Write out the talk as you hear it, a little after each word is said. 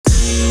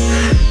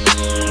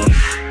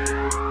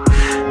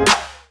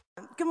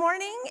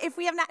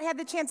have not had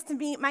the chance to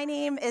meet, my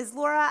name is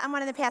Laura. I'm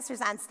one of the pastors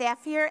on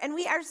staff here, and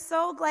we are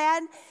so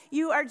glad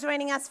you are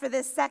joining us for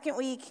this second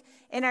week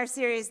in our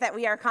series that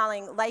we are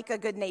calling Like a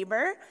Good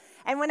Neighbor.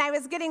 And when I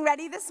was getting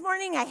ready this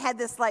morning, I had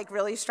this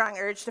really strong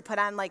urge to put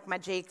on my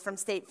Jake from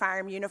State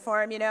Farm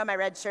uniform, my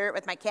red shirt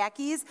with my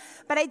khakis.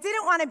 But I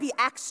didn't want to be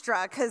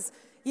extra because,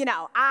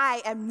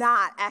 I am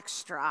not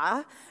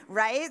extra,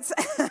 right?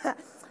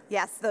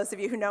 Yes, those of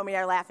you who know me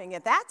are laughing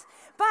at that.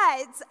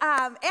 But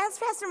as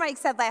Pastor Mike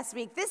said last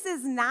week, this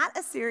is not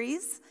a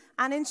series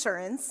on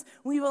insurance.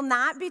 We will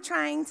not be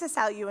trying to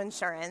sell you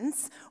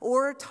insurance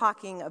or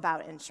talking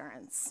about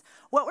insurance.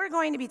 What we're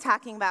going to be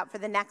talking about for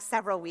the next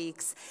several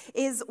weeks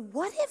is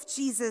what if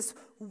Jesus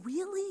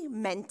really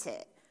meant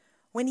it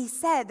when he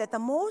said that the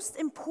most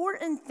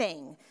important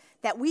thing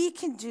that we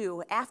can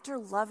do after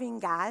loving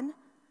God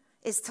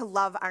is to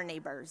love our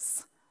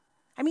neighbors.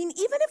 I mean,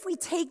 even if we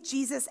take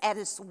Jesus at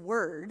his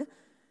word,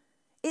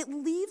 it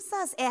leaves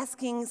us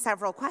asking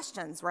several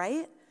questions,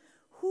 right?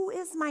 Who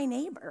is my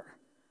neighbor?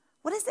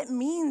 What does it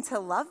mean to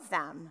love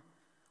them?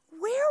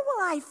 Where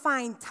will I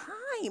find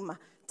time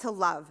to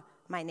love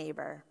my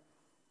neighbor?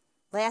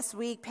 Last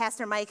week,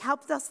 Pastor Mike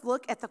helped us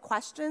look at the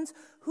questions,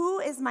 who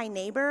is my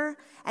neighbor,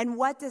 and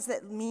what does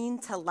it mean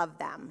to love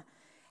them?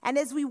 And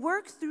as we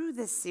work through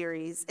this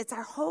series, it's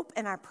our hope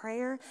and our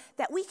prayer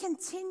that we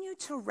continue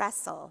to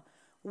wrestle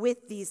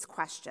with these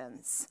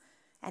questions.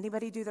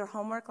 Anybody do their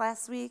homework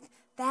last week?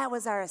 That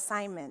was our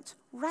assignment.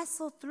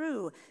 Wrestle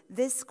through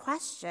this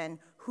question,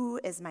 who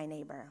is my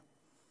neighbor?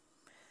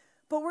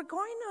 But we're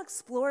going to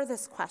explore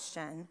this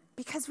question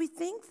because we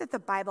think that the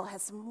Bible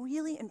has some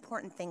really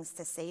important things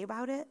to say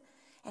about it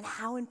and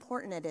how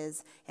important it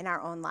is in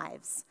our own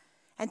lives.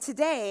 And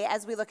today,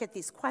 as we look at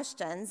these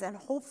questions, and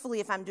hopefully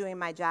if I'm doing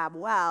my job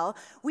well,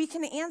 we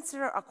can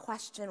answer a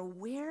question,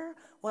 where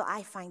will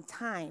I find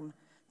time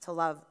to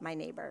love my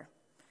neighbor?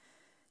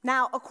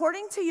 Now,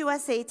 according to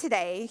USA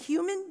Today,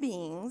 human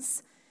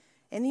beings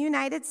in the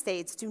United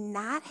States do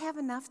not have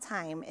enough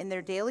time in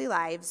their daily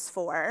lives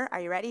for, are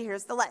you ready?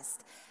 Here's the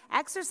list.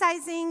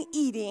 Exercising,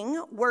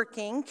 eating,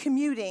 working,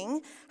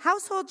 commuting,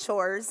 household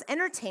chores,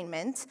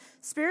 entertainment,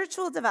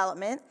 spiritual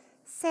development.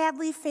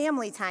 Sadly,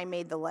 family time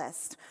made the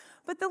list.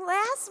 But the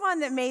last one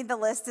that made the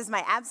list is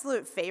my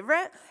absolute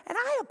favorite, and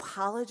I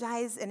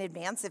apologize in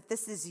advance if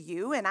this is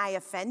you and I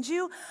offend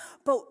you,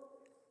 but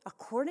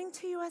according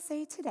to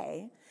USA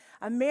Today,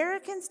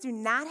 Americans do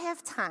not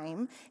have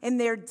time in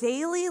their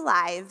daily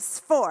lives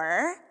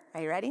for,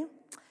 are you ready?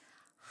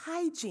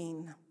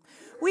 Hygiene.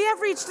 We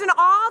have reached an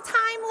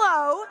all-time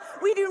low.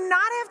 We do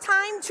not have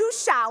time to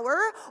shower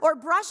or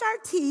brush our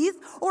teeth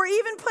or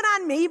even put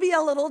on maybe a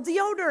little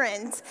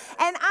deodorant.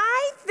 And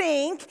I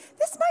think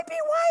this might be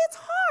why it's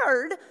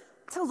hard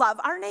to love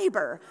our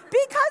neighbor,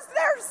 because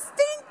they're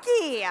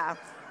stinky,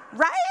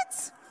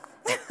 right?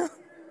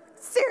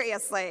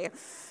 Seriously.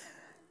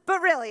 But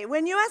really,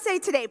 when USA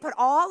Today put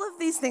all of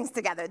these things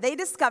together, they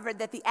discovered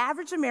that the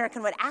average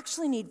American would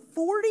actually need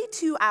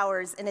 42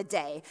 hours in a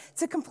day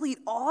to complete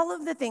all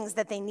of the things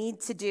that they need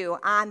to do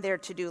on their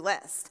to-do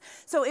list.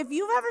 So if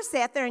you've ever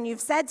sat there and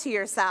you've said to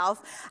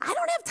yourself, I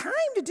don't have time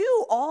to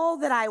do all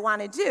that I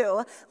want to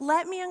do,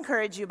 let me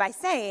encourage you by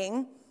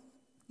saying,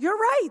 you're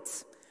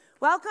right.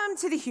 Welcome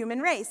to the human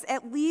race,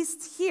 at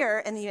least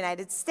here in the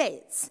United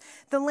States,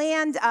 the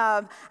land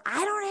of,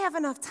 I don't have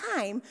enough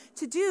time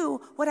to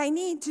do what I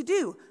need to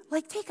do,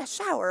 like take a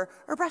shower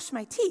or brush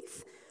my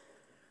teeth.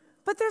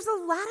 But there's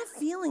a lot of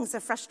feelings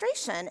of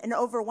frustration and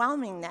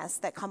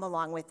overwhelmingness that come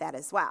along with that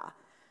as well.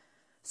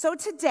 So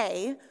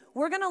today,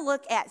 we're going to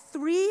look at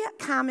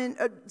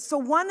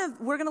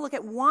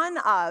one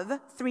of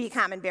three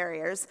common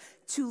barriers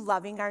to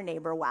loving our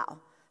neighbor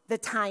well, the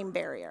time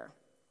barrier.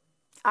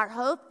 Our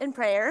hope and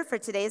prayer for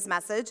today's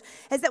message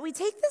is that we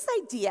take this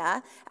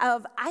idea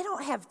of, I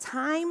don't have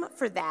time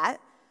for that,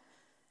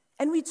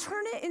 and we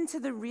turn it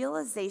into the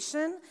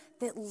realization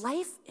that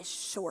life is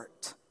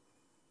short.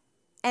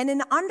 And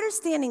in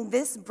understanding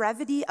this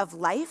brevity of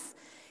life,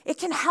 it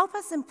can help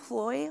us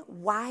employ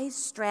wise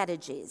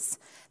strategies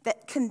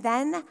that can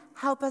then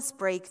help us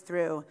break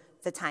through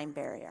the time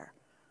barrier.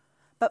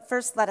 But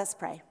first, let us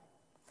pray.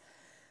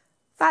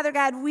 Father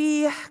God,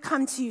 we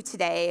come to you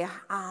today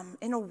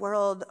in a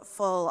world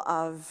full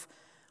of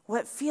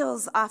what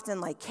feels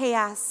often like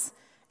chaos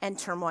and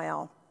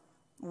turmoil,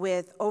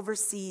 with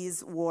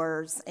overseas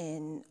wars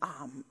in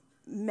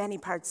many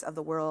parts of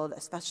the world,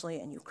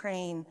 especially in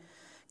Ukraine.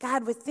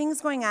 God, with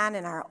things going on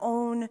in our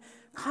own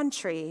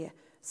country,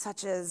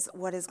 such as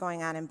what is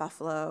going on in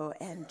Buffalo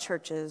and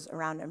churches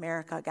around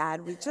America, God,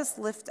 we just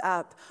lift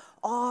up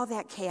all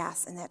that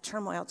chaos and that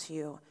turmoil to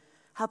you.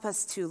 Help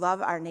us to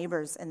love our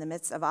neighbors in the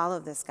midst of all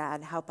of this,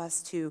 God. Help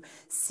us to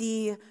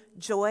see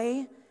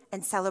joy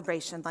and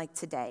celebration like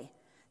today,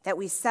 that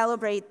we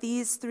celebrate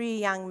these three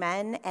young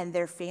men and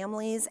their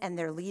families and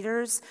their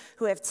leaders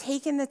who have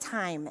taken the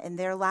time in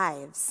their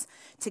lives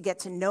to get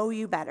to know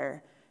you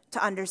better,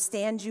 to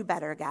understand you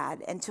better,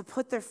 God, and to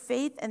put their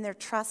faith and their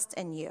trust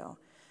in you.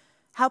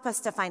 Help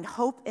us to find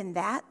hope in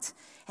that,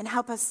 and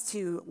help us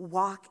to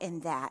walk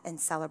in that and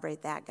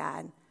celebrate that,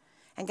 God.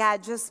 And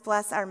God, just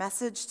bless our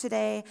message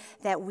today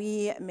that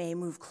we may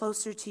move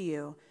closer to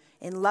you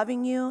in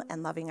loving you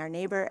and loving our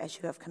neighbor as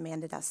you have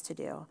commanded us to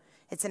do.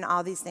 It's in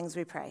all these things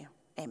we pray.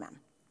 Amen.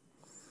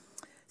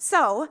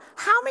 So,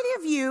 how many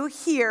of you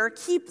here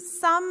keep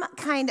some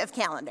kind of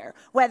calendar?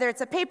 Whether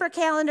it's a paper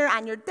calendar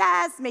on your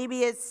desk,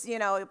 maybe it's,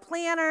 a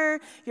planner,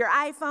 your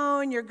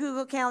iPhone, your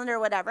Google Calendar,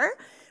 whatever,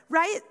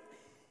 right?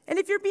 And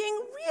if you're being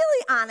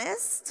really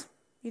honest,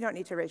 you don't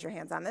need to raise your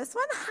hands on this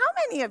one. How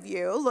many of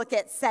you look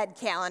at said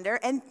calendar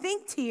and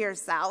think to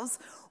yourselves,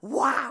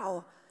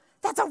 wow,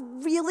 that's a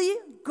really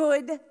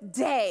good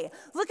day.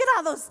 Look at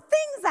all those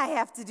things I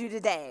have to do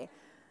today.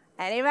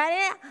 Anybody?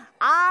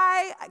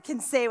 I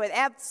can say with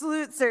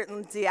absolute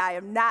certainty I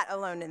am not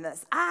alone in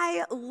this.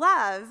 I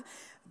love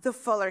the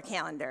fuller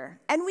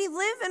calendar. And we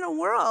live in a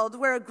world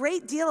where a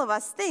great deal of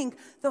us think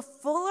the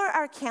fuller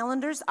our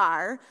calendars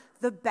are,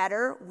 the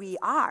better we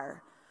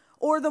are.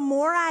 Or the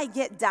more I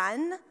get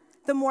done,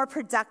 the more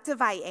productive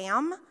I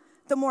am,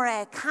 the more I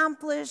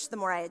accomplish, the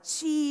more I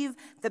achieve,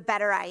 the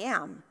better I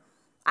am.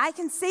 I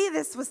can say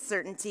this with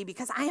certainty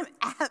because I am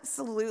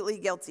absolutely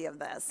guilty of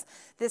this.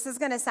 This is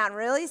going to sound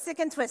really sick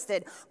and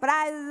twisted, but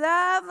I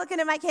love looking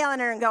at my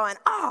calendar and going,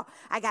 oh,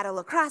 I got a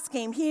lacrosse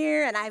game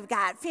here, and I've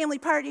got family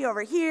party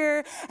over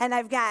here, and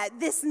I've got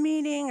this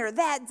meeting or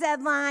that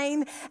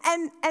deadline.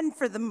 And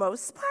for the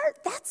most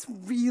part, that's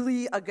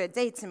really a good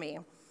day to me.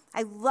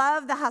 I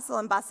love the hustle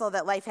and bustle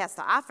that life has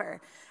to offer.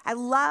 I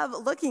love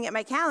looking at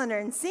my calendar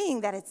and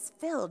seeing that it's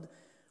filled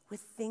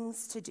with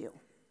things to do.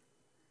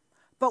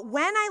 But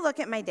when I look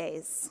at my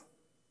days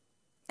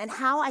and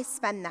how I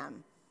spend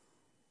them,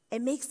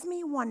 it makes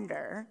me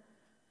wonder,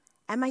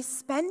 am I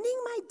spending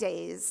my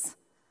days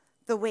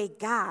the way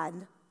God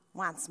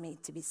wants me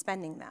to be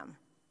spending them?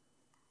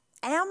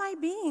 Am I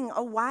being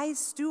a wise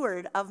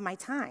steward of my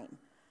time?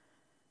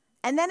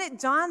 And then it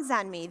dawns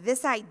on me,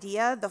 this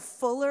idea, the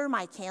fuller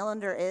my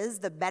calendar is,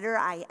 the better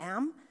I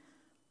am,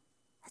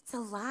 it's a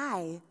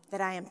lie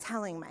that I am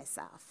telling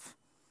myself.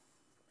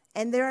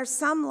 And there are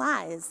some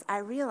lies I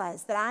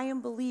realize that I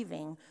am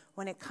believing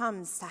when it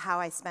comes to how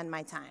I spend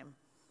my time.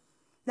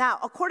 Now,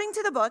 according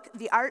to the book,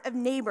 The Art of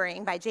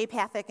Neighboring by Jay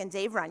Pathak and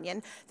Dave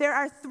Runyon, there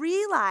are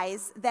 3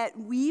 lies that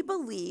we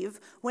believe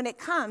when it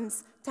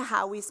comes to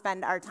how we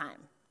spend our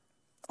time.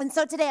 And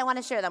so today I want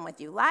to share them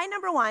with you. Lie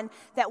number 1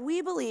 that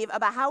we believe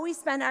about how we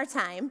spend our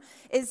time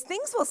is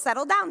things will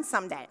settle down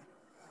someday.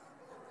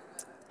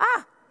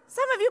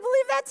 Some of you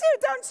believe that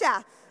too, don't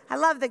ya? I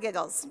love the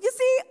giggles. You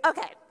see,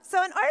 okay.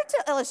 So in order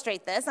to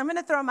illustrate this, I'm going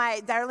to throw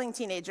my darling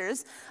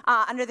teenagers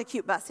under the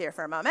cute bus here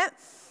for a moment.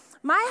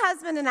 My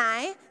husband and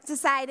I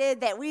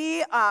decided that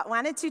we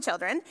wanted 2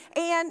 children,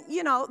 and,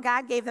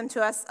 God gave them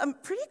to us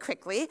pretty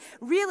quickly.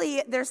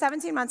 Really, they're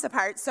 17 months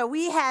apart, so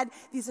we had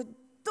these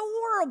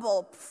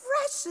adorable,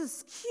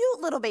 precious,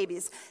 cute little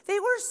babies. They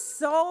were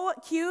so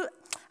cute.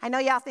 I know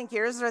y'all think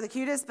yours are the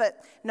cutest,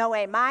 but no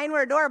way, mine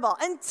were adorable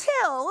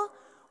until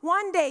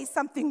one day,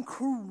 something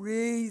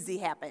crazy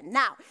happened.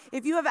 Now,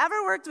 if you have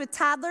ever worked with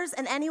toddlers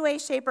in any way,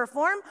 shape, or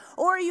form,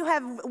 or you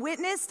have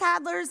witnessed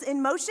toddlers in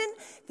motion,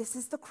 this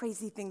is the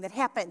crazy thing that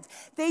happened.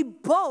 They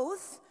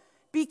both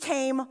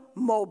became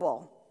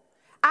mobile.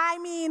 I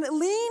mean,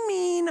 lean,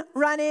 mean,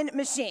 running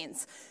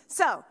machines.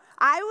 So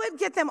I would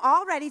get them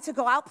all ready to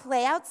go out,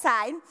 play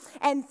outside,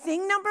 and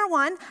thing number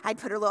 1, I'd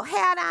put her little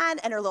hat on,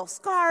 and her little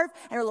scarf,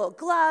 and her little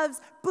gloves,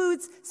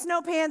 boots,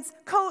 snow pants,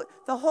 coat,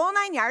 the whole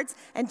 9 yards,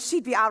 and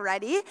she'd be all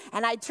ready.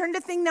 And I'd turn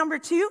to thing number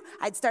 2,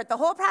 I'd start the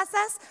whole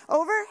process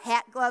over,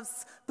 hat,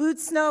 gloves,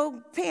 boots,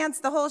 snow pants,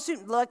 the whole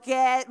shoot. Look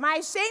at my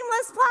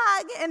shameless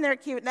plug in their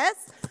cuteness,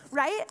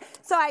 right?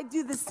 So I'd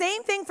do the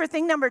same thing for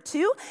thing number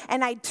 2,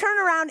 and I'd turn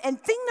around, and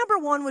thing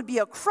number 1 would be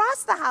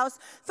across the house,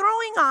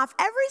 throwing off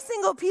every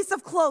single piece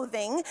of clothing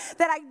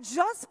that I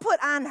just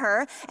put on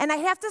her, and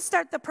I'd have to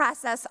start the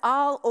process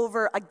all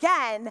over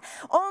again,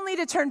 only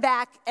to turn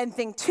back, and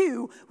thing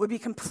 2 would be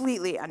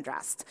completely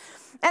undressed.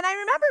 And I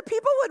remember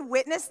people would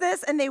witness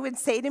this, and they would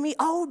say to me,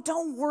 oh,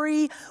 don't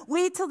worry,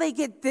 wait till they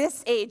get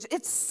this age.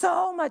 It's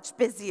so much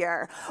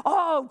busier.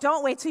 Oh,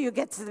 don't wait till you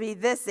get to be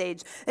this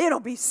age.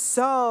 It'll be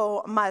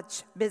so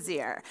much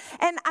busier.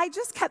 And I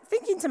just kept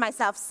thinking to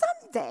myself,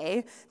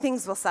 someday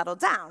things will settle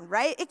down,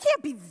 right? It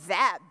can't be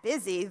that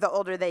busy the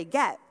older they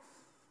get.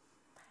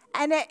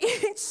 And at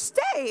each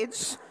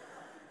stage,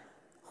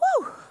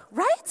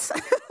 right?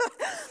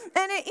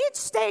 And at each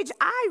stage,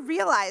 I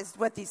realized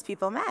what these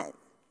people meant.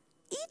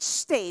 Each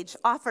stage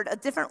offered a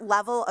different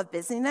level of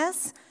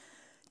busyness,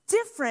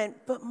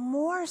 different but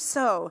more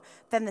so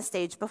than the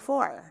stage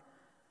before.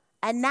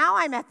 And now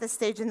I'm at the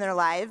stage in their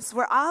lives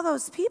where all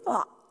those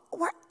people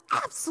were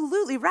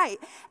absolutely right.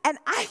 And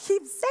I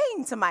keep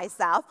saying to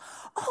myself,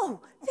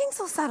 oh, things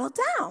will settle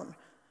down.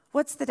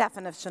 What's the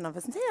definition of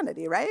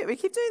insanity, right? We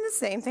keep doing the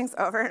same things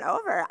over and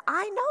over.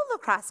 I know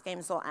lacrosse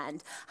games will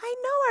end. I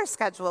know our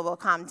schedule will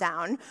calm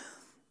down.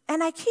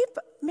 And I keep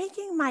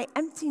making my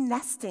empty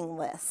nesting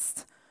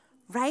list,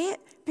 right?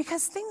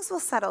 Because things will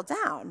settle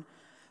down.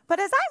 But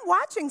as I'm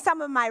watching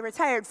some of my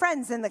retired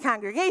friends in the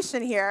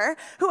congregation here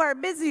who are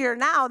busier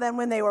now than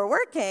when they were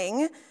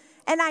working,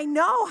 and I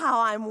know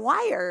how I'm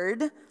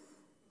wired,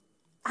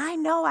 I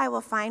know I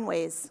will find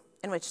ways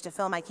in which to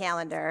fill my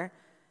calendar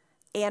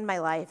and my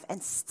life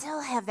and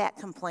still have that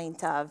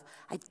complaint of,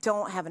 I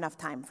don't have enough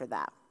time for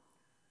that.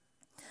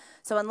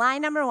 So in lie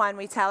number 1,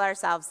 we tell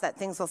ourselves that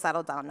things will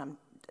settle down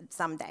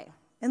someday.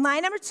 In lie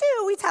number 2,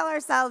 we tell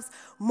ourselves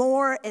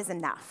more is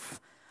enough.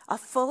 A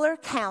fuller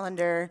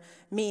calendar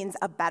means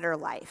a better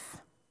life.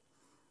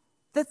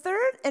 The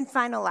third and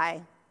final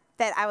lie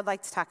that I would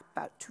like to talk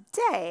about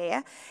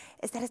today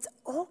is that it's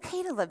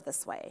okay to live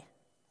this way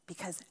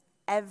because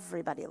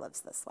everybody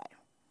lives this way.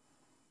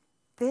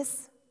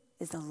 This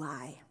is a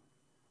lie.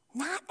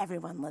 Not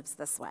everyone lives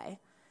this way,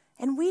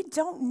 and we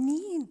don't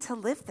need to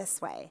live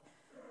this way.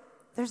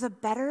 There's a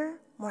better,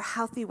 more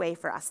healthy way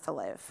for us to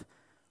live.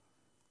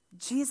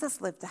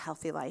 Jesus lived a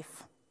healthy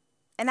life,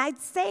 and I'd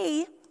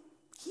say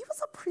he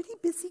was a pretty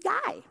busy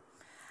guy.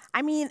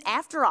 I mean,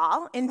 after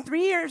all, in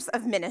 3 years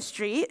of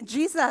ministry,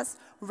 Jesus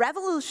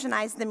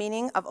revolutionized the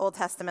meaning of Old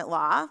Testament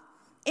law,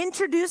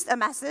 introduced a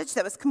message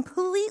that was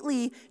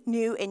completely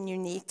new and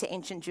unique to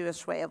ancient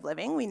Jewish way of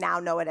living. We now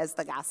know it as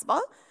the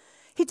gospel.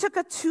 He took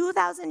a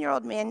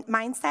 2,000-year-old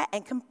mindset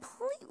and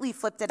completely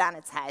flipped it on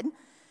its head.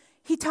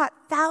 He taught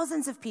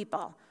thousands of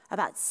people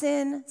about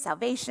sin,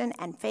 salvation,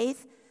 and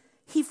faith.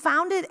 He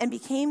founded and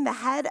became the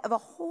head of a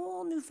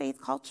whole new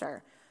faith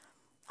culture.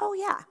 Oh,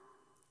 yeah.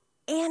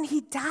 And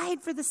he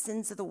died for the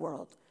sins of the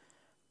world,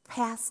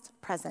 past,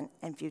 present,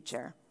 and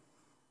future.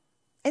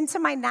 And to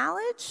my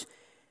knowledge,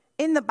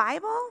 in the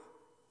Bible,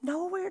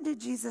 nowhere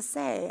did Jesus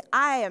say,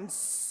 I am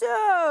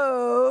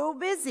so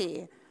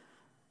busy.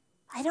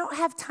 I don't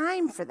have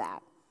time for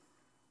that.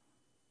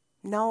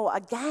 No,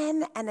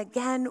 again and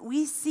again,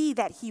 we see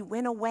that he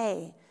went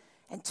away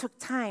and took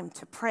time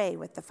to pray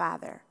with the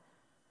Father.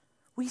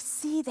 We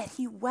see that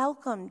he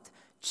welcomed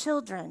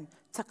children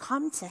to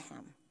come to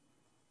him.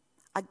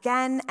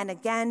 Again and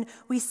again,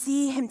 we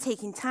see him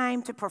taking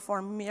time to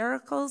perform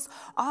miracles,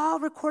 all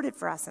recorded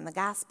for us in the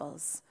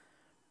Gospels.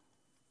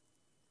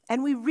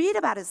 And we read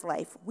about his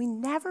life. We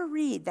never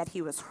read that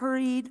he was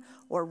hurried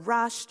or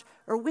rushed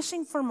or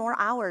wishing for more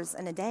hours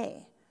in a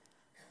day.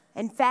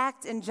 In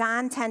fact, in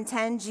John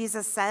 10:10,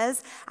 Jesus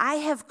says, I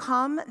have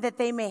come that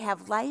they may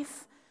have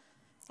life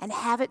and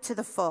have it to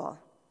the full.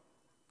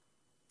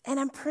 And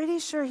I'm pretty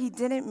sure he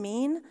didn't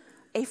mean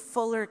a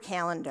fuller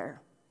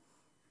calendar.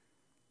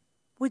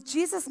 What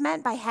Jesus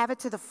meant by have it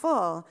to the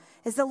full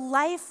is a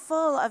life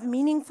full of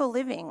meaningful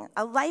living,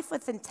 a life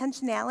with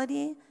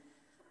intentionality,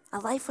 a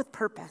life with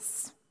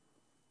purpose.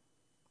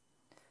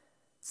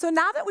 So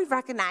now that we've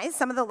recognized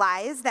some of the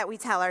lies that we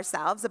tell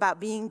ourselves about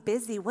being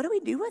busy, what do we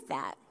do with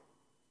that?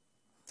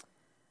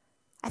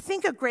 I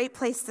think a great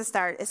place to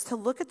start is to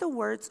look at the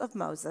words of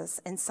Moses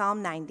in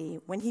Psalm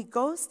 90 when he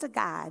goes to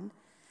God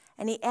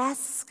and he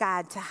asks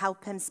God to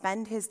help him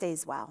spend his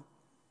days well.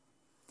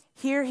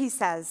 Here he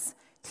says,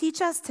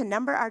 teach us to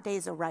number our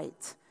days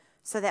aright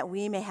so that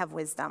we may have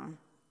wisdom.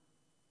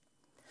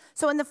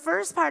 So in the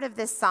first part of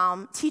this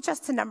psalm, teach us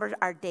to number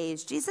our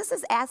days, Moses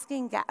is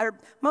asking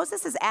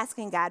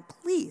God,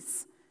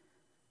 please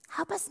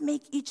help us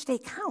make each day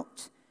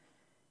count.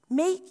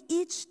 Make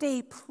each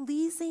day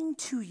pleasing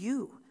to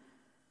you.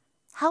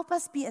 Help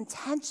us be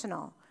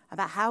intentional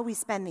about how we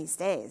spend these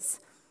days.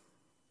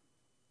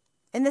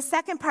 In the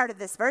second part of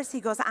this verse, he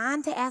goes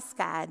on to ask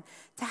God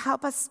to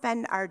help us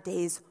spend our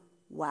days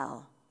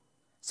well.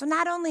 So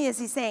not only is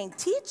he saying,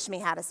 teach me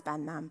how to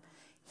spend them,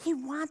 he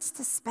wants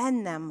to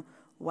spend them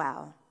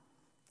well.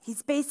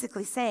 He's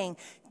basically saying,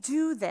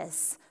 do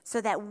this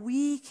so that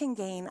we can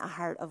gain a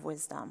heart of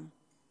wisdom.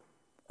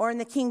 Or in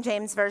the King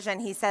James Version,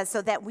 he says,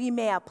 so that we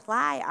may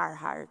apply our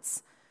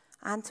hearts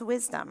unto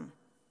wisdom.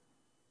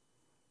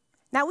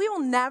 Now, we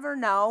will never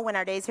know when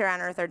our days here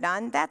on earth are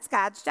done. That's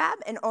God's job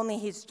and only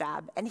his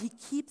job. And he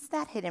keeps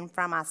that hidden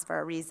from us for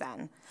a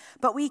reason.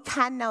 But we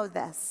can know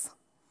this.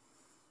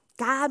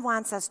 God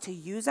wants us to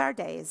use our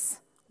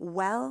days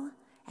well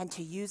and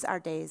to use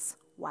our days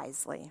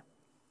wisely.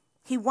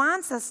 He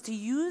wants us to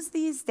use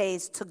these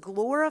days to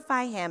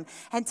glorify him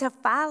and to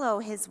follow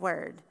his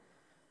word.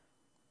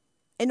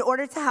 In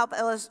order to help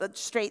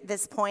illustrate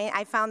this point,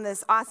 I found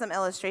this awesome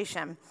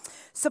illustration.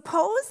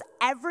 Suppose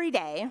every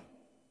day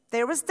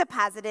there was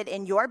deposited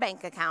in your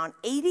bank account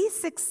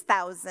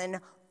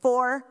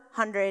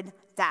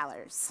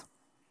 $86,400,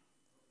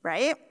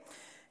 right?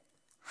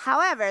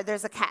 However,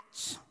 there's a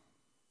catch.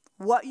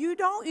 What you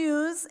don't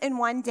use in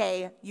one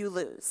day, you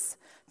lose.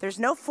 There's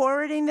no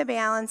forwarding the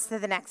balance to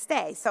the next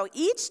day. So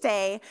each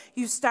day,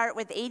 you start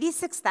with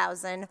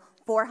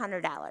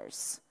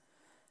 $86,400.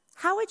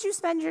 How would you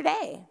spend your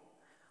day?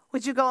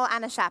 Would you go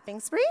on a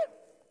shopping spree?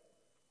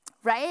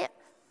 Right?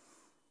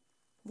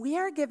 We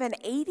are given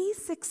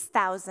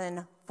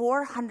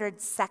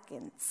 86,400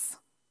 seconds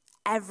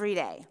every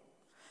day.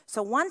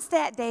 So once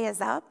that day is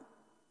up,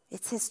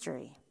 it's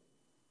history.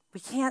 We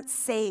can't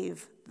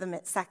save the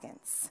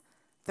seconds.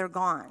 They're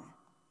gone.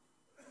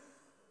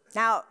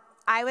 Now,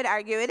 I would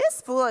argue it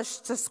is foolish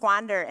to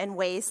squander and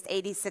waste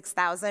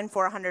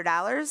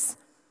 $86,400.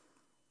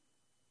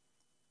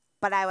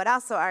 But I would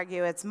also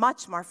argue it's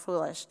much more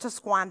foolish to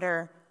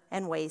squander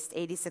and waste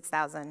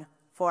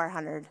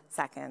 86,400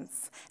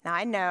 seconds. Now,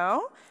 I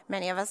know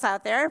many of us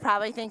out there are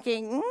probably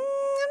thinking, I'm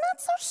not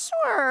so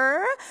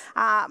sure.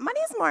 Money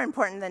is more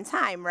important than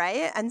time,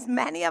 right? And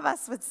many of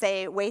us would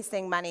say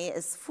wasting money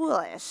is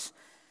foolish,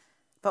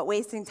 but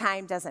wasting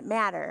time doesn't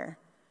matter.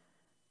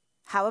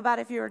 How about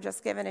if you were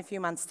just given a few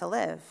months to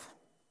live?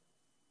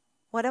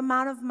 What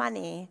amount of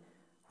money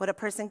would a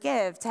person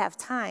give to have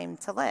time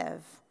to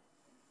live?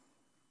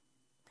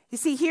 You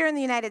see, here in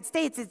the United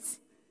States, it's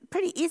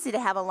pretty easy to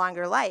have a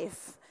longer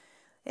life.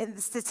 And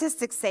the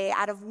statistics say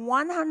out of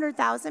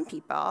 100,000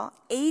 people,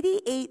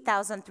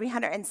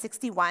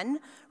 88,361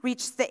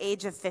 reach the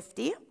age of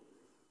 50.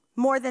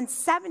 More than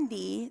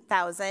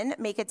 70,000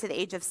 make it to the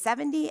age of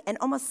 70, and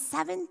almost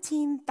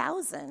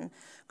 17,000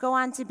 go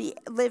on to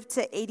live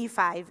to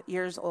 85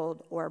 years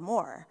old or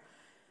more.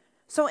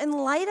 So in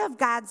light of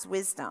God's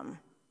wisdom,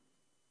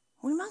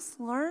 we must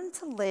learn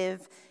to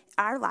live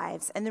our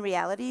lives in the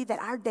reality that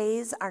our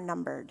days are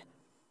numbered.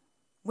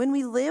 When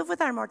we live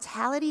with our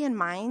mortality in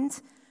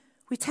mind,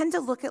 we tend to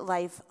look at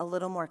life a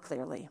little more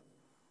clearly.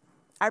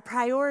 Our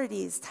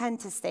priorities tend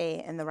to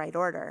stay in the right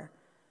order.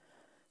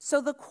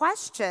 So the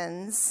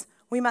questions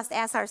we must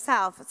ask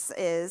ourselves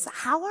is,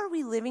 how are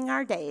we living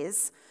our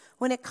days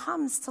when it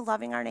comes to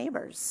loving our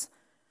neighbors?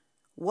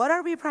 What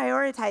are we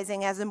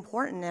prioritizing as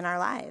important in our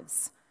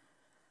lives?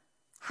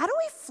 How do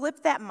we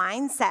flip that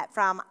mindset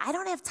from, I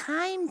don't have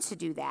time to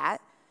do that,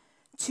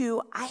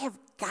 to, I have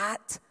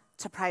got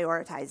to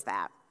prioritize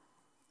that?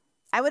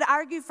 I would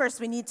argue first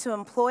we need to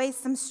employ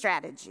some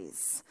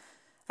strategies.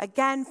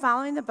 Again,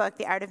 following the book,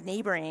 The Art of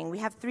Neighboring, we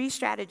have 3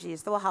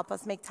 strategies that will help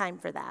us make time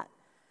for that.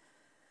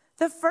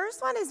 The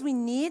first one is we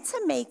need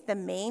to make the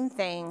main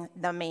thing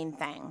the main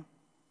thing.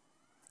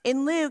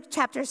 In Luke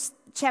chapter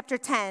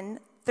 10,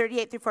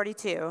 38 through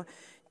 42,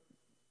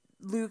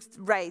 Luke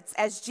writes,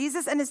 as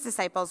Jesus and his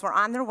disciples were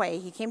on their way,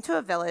 he came to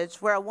a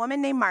village where a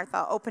woman named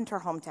Martha opened her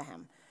home to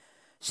him.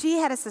 She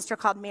had a sister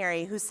called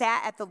Mary who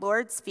sat at the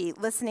Lord's feet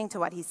listening to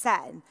what he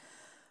said.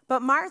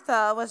 But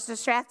Martha was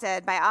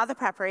distracted by all the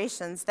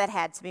preparations that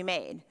had to be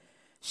made.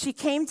 She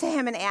came to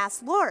him and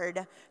asked,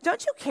 Lord,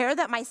 don't you care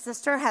that my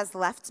sister has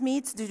left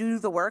me to do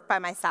the work by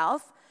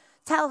myself?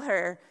 Tell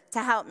her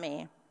to help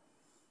me.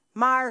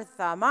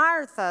 Martha,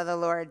 Martha, the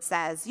Lord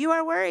says, you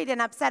are worried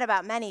and upset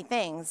about many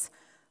things,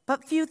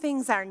 but few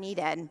things are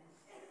needed.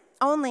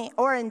 Only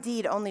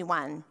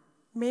one.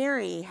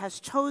 Mary has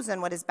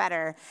chosen what is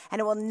better,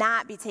 and it will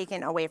not be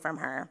taken away from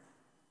her.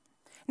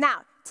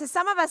 Now, to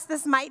some of us,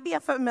 this might be a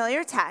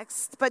familiar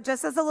text, but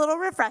just as a little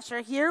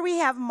refresher, here we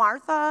have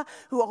Martha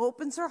who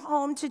opens her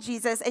home to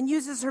Jesus and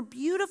uses her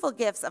beautiful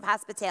gifts of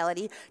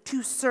hospitality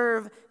to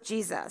serve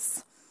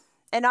Jesus.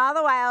 And all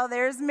the while,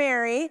 there's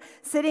Mary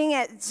sitting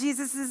at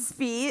Jesus'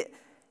 feet,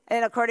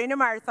 and according to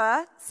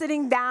Martha,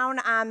 sitting down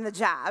on the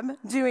job,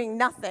 doing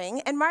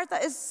nothing. And Martha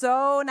is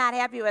so not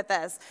happy with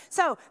this.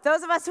 So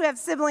those of us who have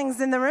siblings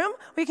in the room,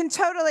 we can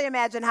totally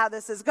imagine how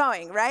this is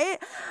going, right?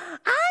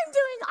 I'm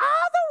doing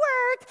all the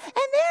work, and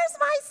there's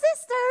my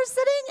sister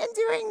sitting and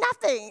doing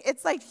nothing.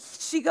 It's like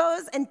she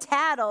goes and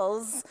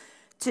tattles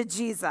to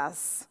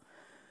Jesus.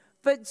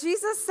 But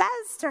Jesus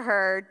says to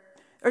her,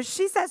 or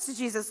she says to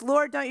Jesus,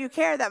 Lord, don't you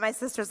care that my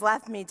sister's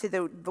left me to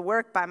do the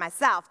work by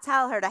myself?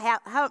 Tell her to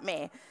help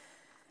me.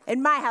 In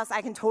my house,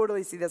 I can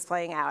totally see this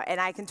playing out, and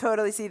I can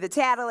totally see the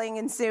tattling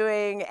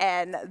ensuing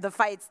and the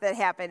fights that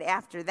happen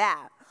after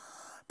that.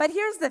 But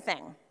here's the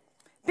thing.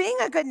 Being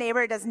a good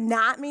neighbor does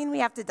not mean we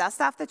have to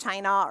dust off the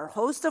china or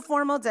host a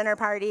formal dinner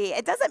party.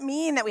 It doesn't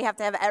mean that we have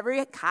to have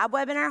every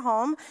cobweb in our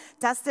home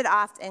dusted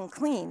off and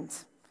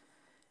cleaned.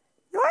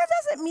 Nor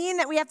does it mean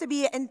that we have to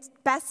be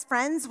best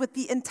friends with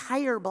the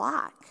entire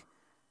block.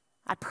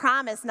 I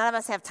promise none of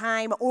us have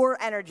time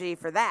or energy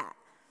for that.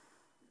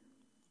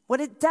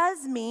 What it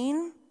does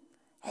mean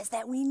is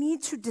that we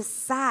need to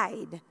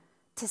decide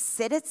to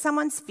sit at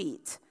someone's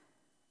feet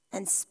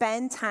and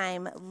spend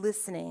time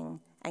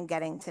listening and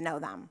getting to know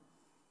them.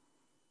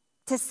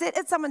 To sit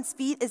at someone's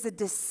feet is a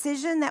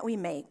decision that we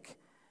make.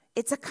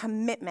 It's a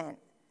commitment.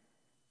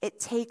 It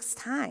takes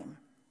time.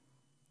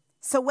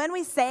 So when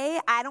we say,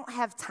 I don't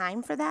have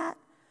time for that,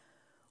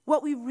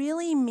 what we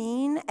really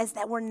mean is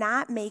that we're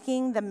not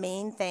making the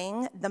main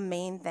thing the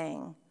main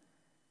thing.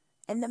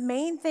 And the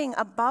main thing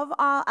above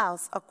all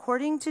else,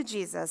 according to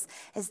Jesus,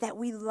 is that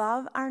we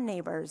love our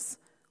neighbors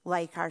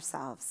like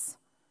ourselves.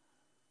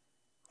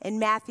 In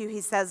Matthew,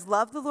 he says,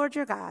 love the Lord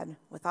your God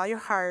with all your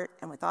heart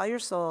and with all your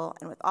soul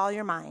and with all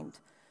your mind.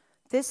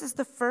 This is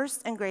the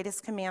first and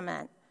greatest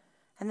commandment.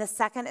 And the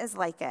second is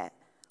like it.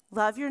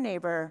 Love your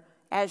neighbor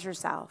as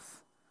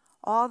yourself.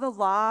 All the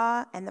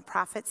law and the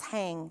prophets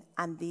hang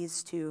on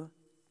these 2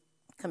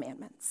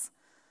 commandments.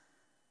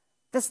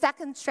 The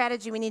second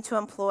strategy we need to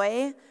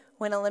employ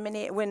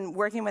when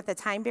working with the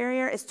time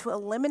barrier is to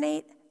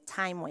eliminate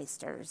time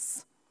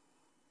wasters.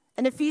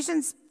 In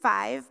Ephesians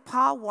 5,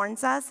 Paul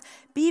warns us,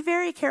 be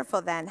very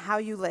careful then how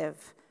you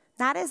live,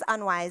 not as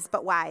unwise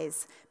but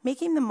wise,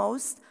 making the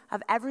most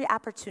of every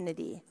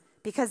opportunity,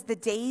 because the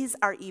days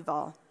are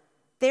evil.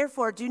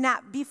 Therefore, do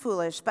not be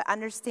foolish, but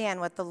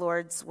understand what the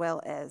Lord's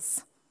will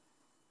is.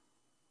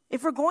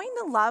 If we're going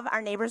to love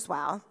our neighbors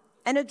well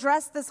and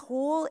address this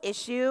whole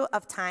issue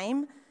of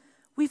time,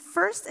 we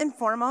first and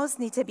foremost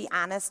need to be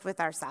honest with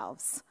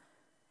ourselves.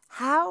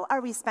 How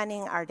are we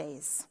spending our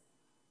days?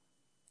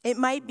 It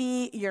might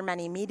be your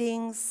many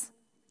meetings.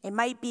 It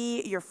might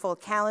be your full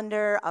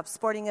calendar of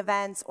sporting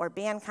events or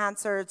band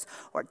concerts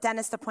or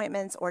dentist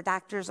appointments or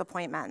doctor's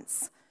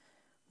appointments.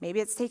 Maybe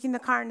it's taking the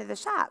car into the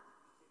shop.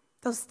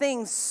 Those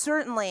things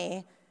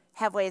certainly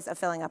have ways of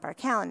filling up our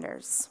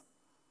calendars.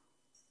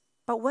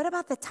 But what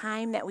about the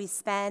time that we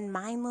spend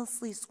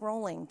mindlessly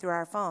scrolling through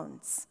our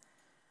phones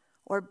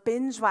or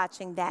binge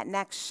watching that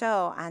next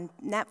show on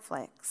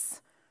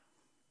Netflix?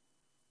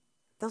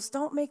 Those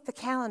don't make the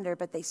calendar,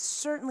 but they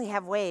certainly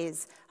have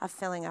ways of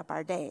filling up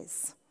our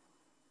days.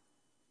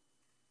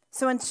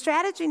 So in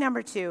strategy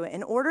number 2,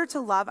 in order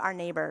to love our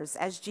neighbors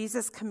as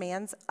Jesus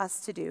commands us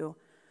to do,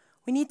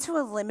 we need to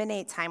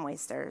eliminate time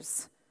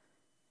wasters.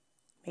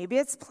 Maybe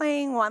it's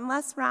playing one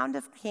less round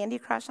of Candy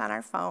Crush on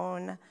our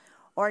phone,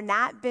 or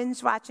not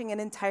binge watching an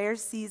entire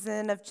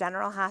season of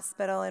General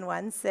Hospital in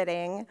one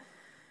sitting.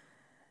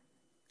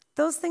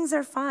 Those things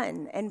are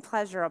fun and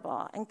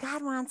pleasurable, and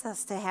God wants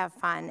us to have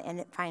fun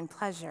and find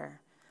pleasure.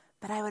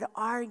 But I would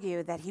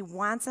argue that He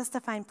wants us to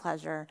find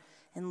pleasure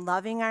in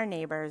loving our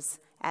neighbors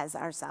as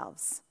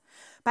ourselves.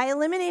 By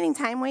eliminating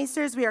time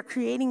wasters, we are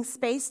creating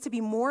space to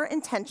be more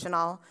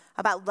intentional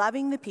about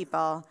loving the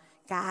people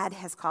God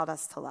has called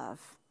us to love.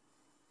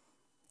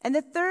 And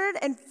the third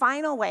and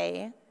final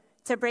way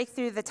to break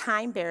through the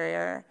time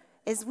barrier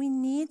is we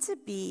need to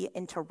be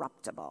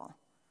interruptible.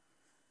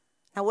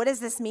 Now, what does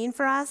this mean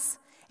for us?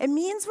 It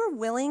means we're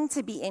willing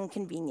to be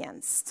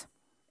inconvenienced.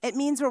 It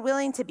means we're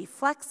willing to be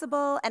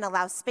flexible and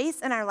allow space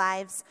in our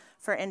lives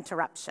for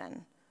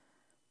interruption.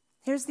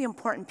 Here's the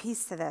important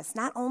piece to this.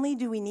 Not only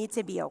do we need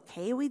to be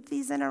okay with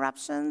these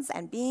interruptions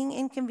and being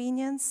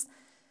inconvenienced,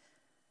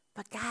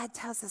 but God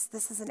tells us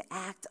this is an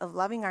act of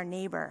loving our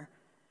neighbor,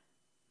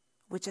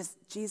 which, as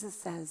Jesus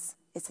says,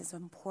 is as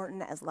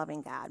important as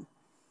loving God.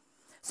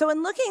 So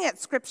in looking at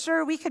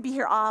Scripture, we could be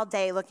here all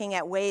day looking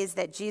at ways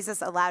that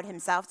Jesus allowed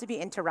himself to be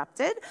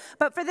interrupted.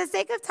 But for the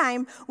sake of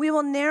time, we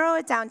will narrow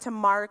it down to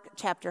Mark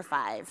chapter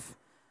 5.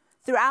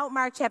 Throughout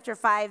Mark chapter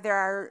 5, there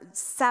are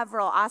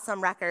several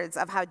awesome records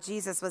of how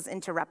Jesus was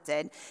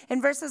interrupted.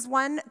 In verses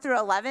 1 through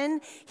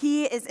 11,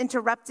 he is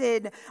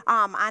interrupted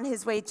on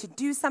his way to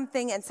do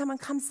something, and someone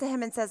comes to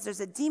him and says, "There's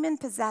a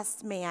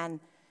demon-possessed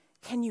man.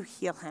 Can you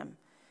heal him?"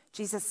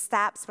 Jesus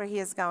stops where he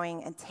is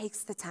going and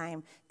takes the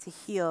time to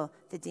heal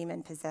the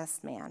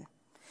demon-possessed man.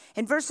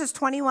 In verses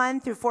 21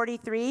 through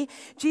 43,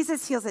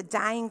 Jesus heals a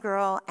dying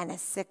girl and a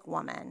sick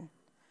woman.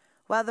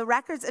 While the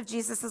records of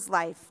Jesus'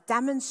 life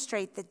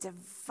demonstrate the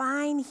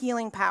divine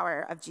healing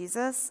power of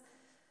Jesus,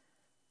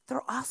 there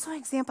are also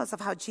examples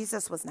of how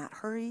Jesus was not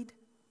hurried.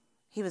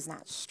 He was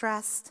not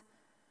stressed.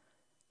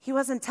 He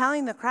wasn't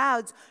telling the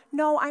crowds,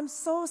 "No, I'm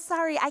so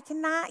sorry, I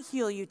cannot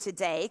heal you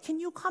today. Can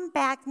you come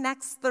back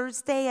next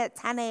Thursday at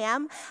 10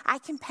 a.m.? I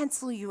can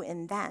pencil you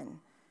in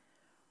then."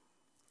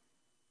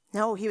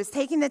 No, he was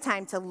taking the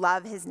time to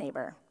love his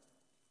neighbor.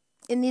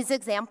 In these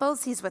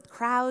examples, he's with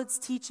crowds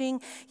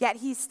teaching, yet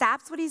he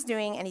stops what he's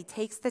doing and he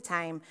takes the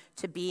time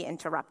to be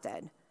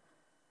interrupted.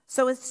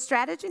 So with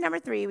strategy number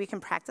 3, we can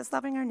practice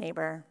loving our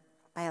neighbor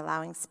by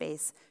allowing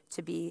space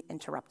to be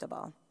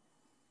interruptible.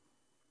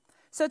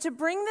 So to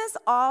bring this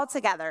all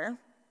together,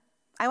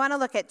 I want to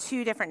look at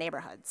 2 different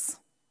neighborhoods.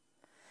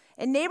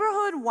 In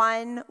neighborhood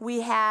 1,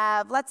 we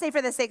have, let's say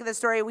for the sake of the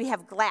story, we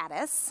have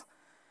Gladys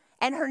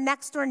and her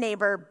next door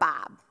neighbor,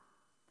 Bob.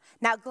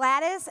 Now,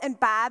 Gladys and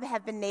Bob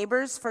have been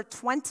neighbors for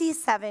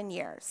 27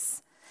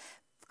 years.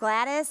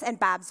 Gladys and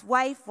Bob's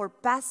wife were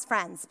best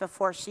friends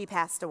before she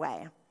passed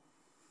away.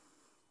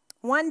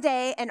 One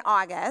day in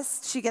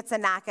August, she gets a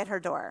knock at her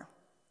door.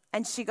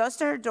 And she goes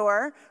to her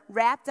door,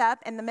 wrapped up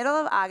in the middle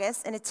of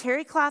August in a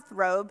terry cloth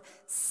robe,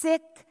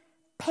 sick,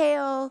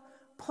 pale,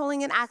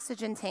 pulling an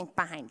oxygen tank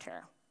behind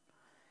her.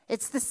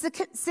 It's the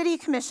city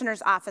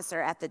commissioner's officer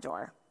at the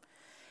door.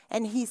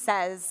 And he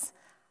says,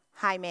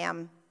 "Hi,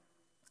 ma'am.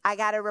 I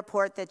got a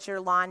report that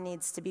your lawn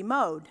needs to be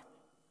mowed."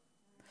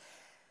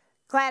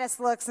 Gladys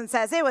looks and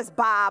says, "It was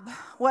Bob,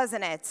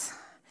 wasn't it?"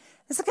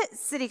 The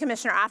city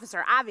commissioner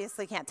officer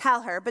obviously can't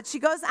tell her, but she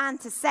goes on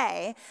to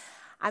say,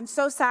 "I'm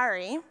so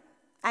sorry.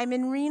 I'm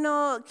in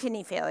renal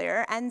kidney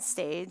failure, end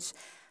stage.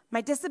 My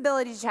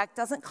disability check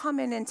doesn't come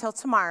in until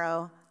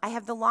tomorrow. I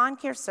have the lawn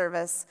care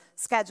service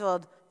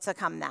scheduled to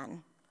come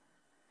then."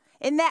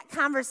 In that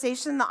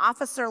conversation, the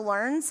officer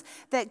learns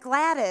that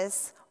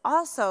Gladys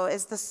also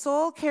is the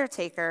sole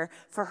caretaker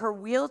for her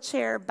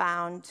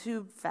wheelchair-bound,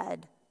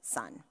 tube-fed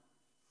son.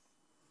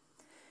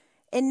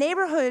 In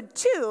neighborhood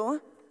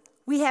 2,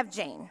 we have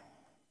Jane.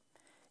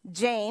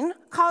 Jane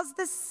calls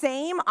the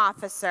same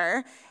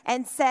officer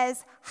and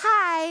says,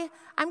 "Hi,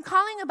 I'm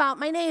calling about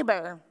my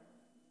neighbor."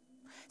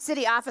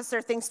 City officer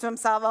thinks to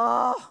himself,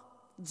 "Oh,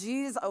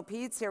 geez, oh,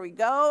 Pete, here we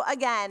go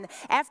again."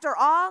 After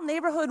all,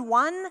 neighborhood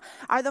 1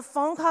 are the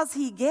phone calls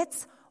he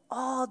gets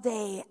all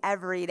day,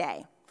 every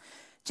day.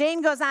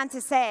 Jane goes on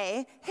to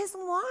say, his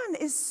lawn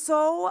is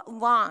so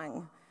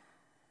long.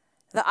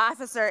 The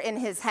officer in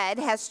his head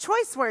has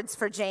choice words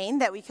for Jane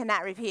that we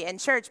cannot repeat in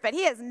church, but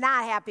he is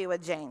not happy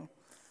with Jane.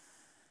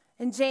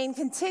 And Jane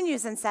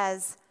continues and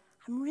says,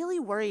 I'm really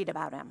worried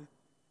about him.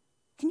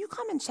 Can you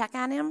come and check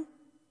on him?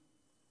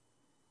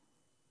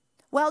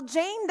 Well,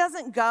 Jane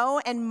doesn't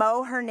go and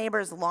mow her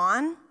neighbor's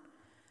lawn.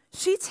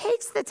 She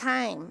takes the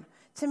time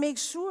to make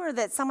sure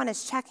that someone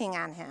is checking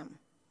on him.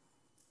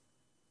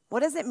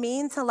 What does it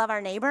mean to love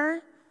our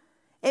neighbor?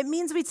 It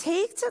means we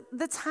take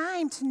the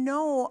time to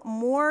know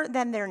more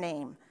than their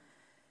name.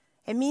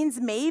 It means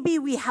maybe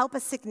we help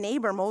a sick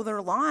neighbor mow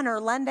their lawn or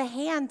lend a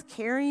hand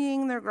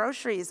carrying their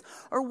groceries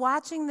or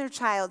watching their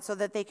child so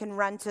that they can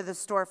run to the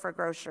store for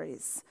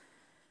groceries.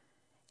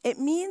 It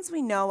means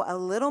we know a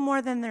little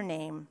more than their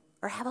name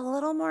or have a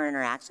little more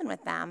interaction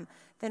with them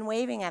than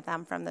waving at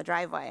them from the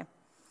driveway.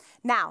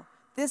 Now,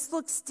 this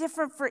looks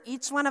different for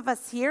each one of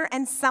us here,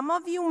 and some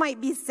of you might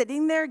be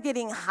sitting there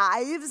getting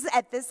hives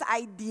at this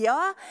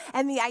idea,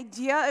 and the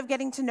idea of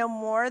getting to know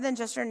more than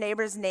just your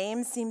neighbor's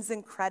name seems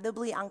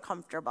incredibly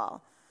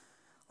uncomfortable.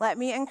 Let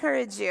me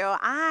encourage you.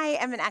 I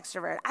am an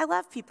extrovert. I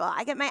love people.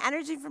 I get my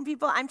energy from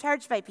people. I'm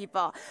charged by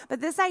people.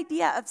 But this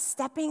idea of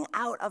stepping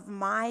out of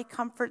my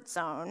comfort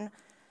zone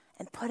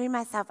and putting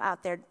myself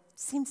out there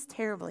seems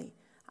terribly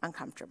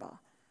uncomfortable.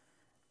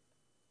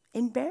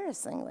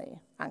 Embarrassingly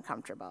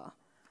uncomfortable.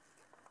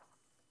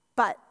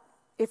 But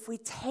if we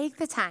take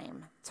the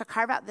time to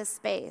carve out this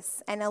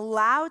space and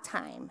allow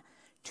time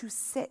to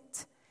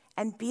sit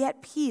and be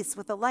at peace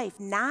with a life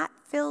not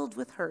filled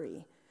with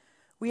hurry,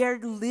 we are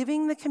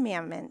living the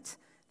commandment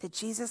that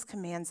Jesus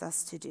commands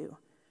us to do,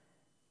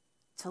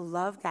 to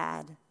love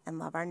God and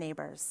love our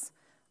neighbors,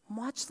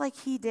 much like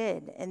he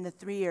did in the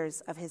 3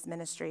 years of his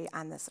ministry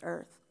on this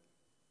earth.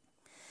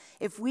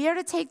 If we are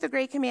to take the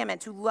great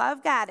commandment to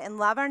love God and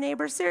love our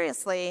neighbors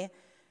seriously,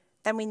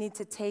 then we need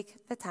to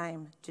take the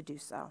time to do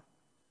so.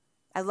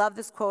 I love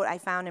this quote I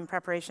found in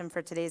preparation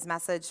for today's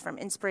message from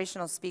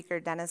inspirational speaker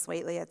Dennis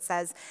Waitley. It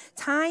says,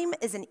 "Time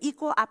is an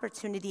equal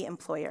opportunity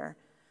employer.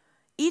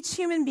 Each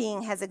human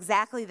being has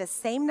exactly the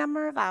same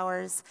number of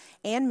hours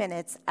and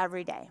minutes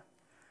every day.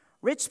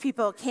 Rich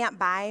people can't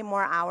buy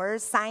more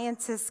hours,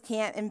 scientists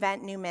can't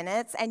invent new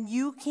minutes, and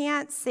you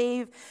can't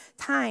save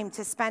time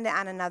to spend it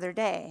on another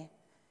day.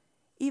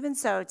 Even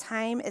so,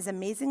 time is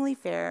amazingly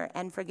fair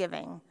and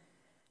forgiving.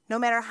 No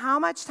matter how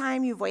much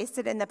time you've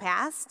wasted in the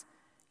past,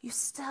 you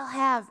still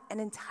have an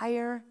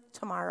entire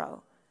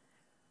tomorrow."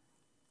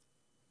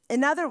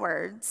 In other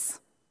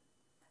words,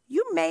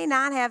 you may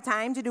not have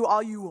time to do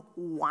all you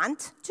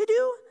want to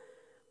do,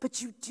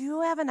 but you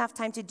do have enough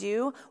time to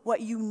do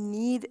what you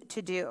need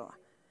to do.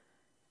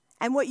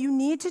 And what you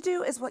need to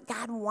do is what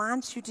God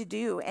wants you to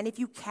do. And if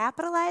you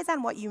capitalize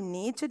on what you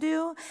need to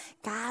do,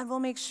 God will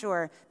make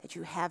sure that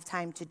you have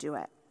time to do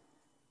it.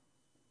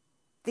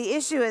 The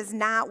issue is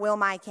not, will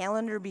my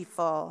calendar be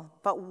full,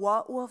 but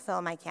what will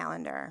fill my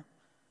calendar?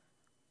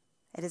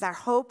 It is our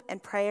hope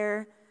and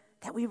prayer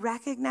that we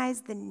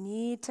recognize the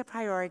need to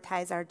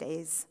prioritize our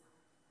days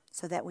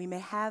so that we may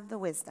have the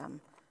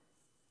wisdom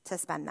to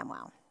spend them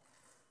well.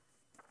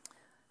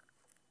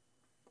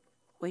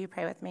 Will you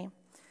pray with me?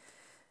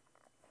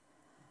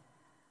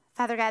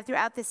 Father God,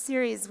 throughout this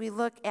series, we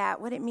look at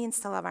what it means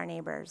to love our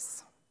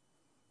neighbors.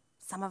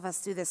 Some of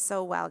us do this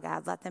so well,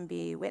 God. Let them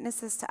be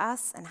witnesses to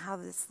us and how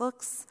this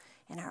looks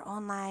in our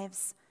own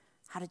lives,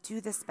 how to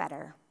do this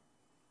better.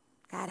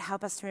 God,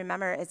 help us to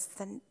remember it's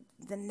the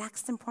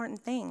next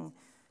important thing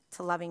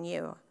to loving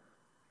you.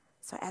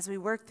 So as we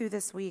work through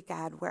this week,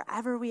 God,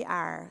 wherever we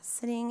are,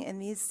 sitting in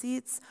these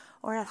seats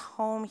or at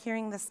home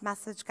hearing this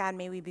message, God,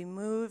 may we be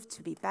moved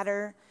to be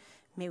better.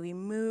 May we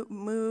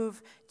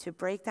move to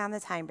break down the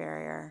time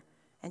barrier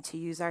and to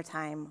use our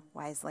time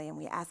wisely. And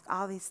we ask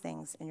all these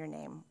things in your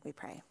name, we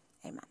pray.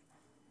 Amen.